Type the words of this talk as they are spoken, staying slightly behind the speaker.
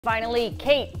Finally,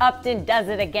 Kate Upton does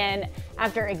it again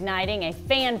after igniting a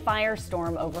fan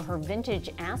firestorm over her vintage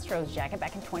Astros jacket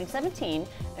back in 2017.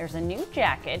 There's a new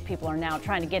jacket people are now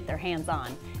trying to get their hands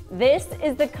on. This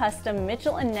is the custom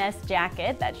Mitchell and Ness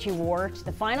jacket that she wore to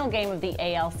the final game of the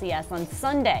ALCS on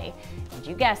Sunday. And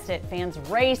you guessed it, fans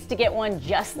raced to get one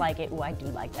just like it. Ooh, I do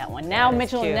like that one. Now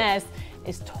Mitchell and Ness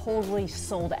is totally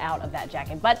sold out of that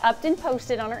jacket. But Upton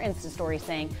posted on her Insta story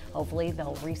saying, hopefully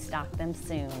they'll restock them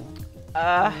soon.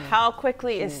 How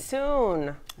quickly is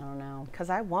soon? I don't know. Because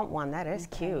I want one. That is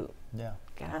cute. Yeah.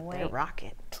 Get out there, rock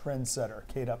it. Trendsetter,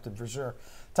 Kate Upton for sure.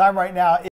 Time right now.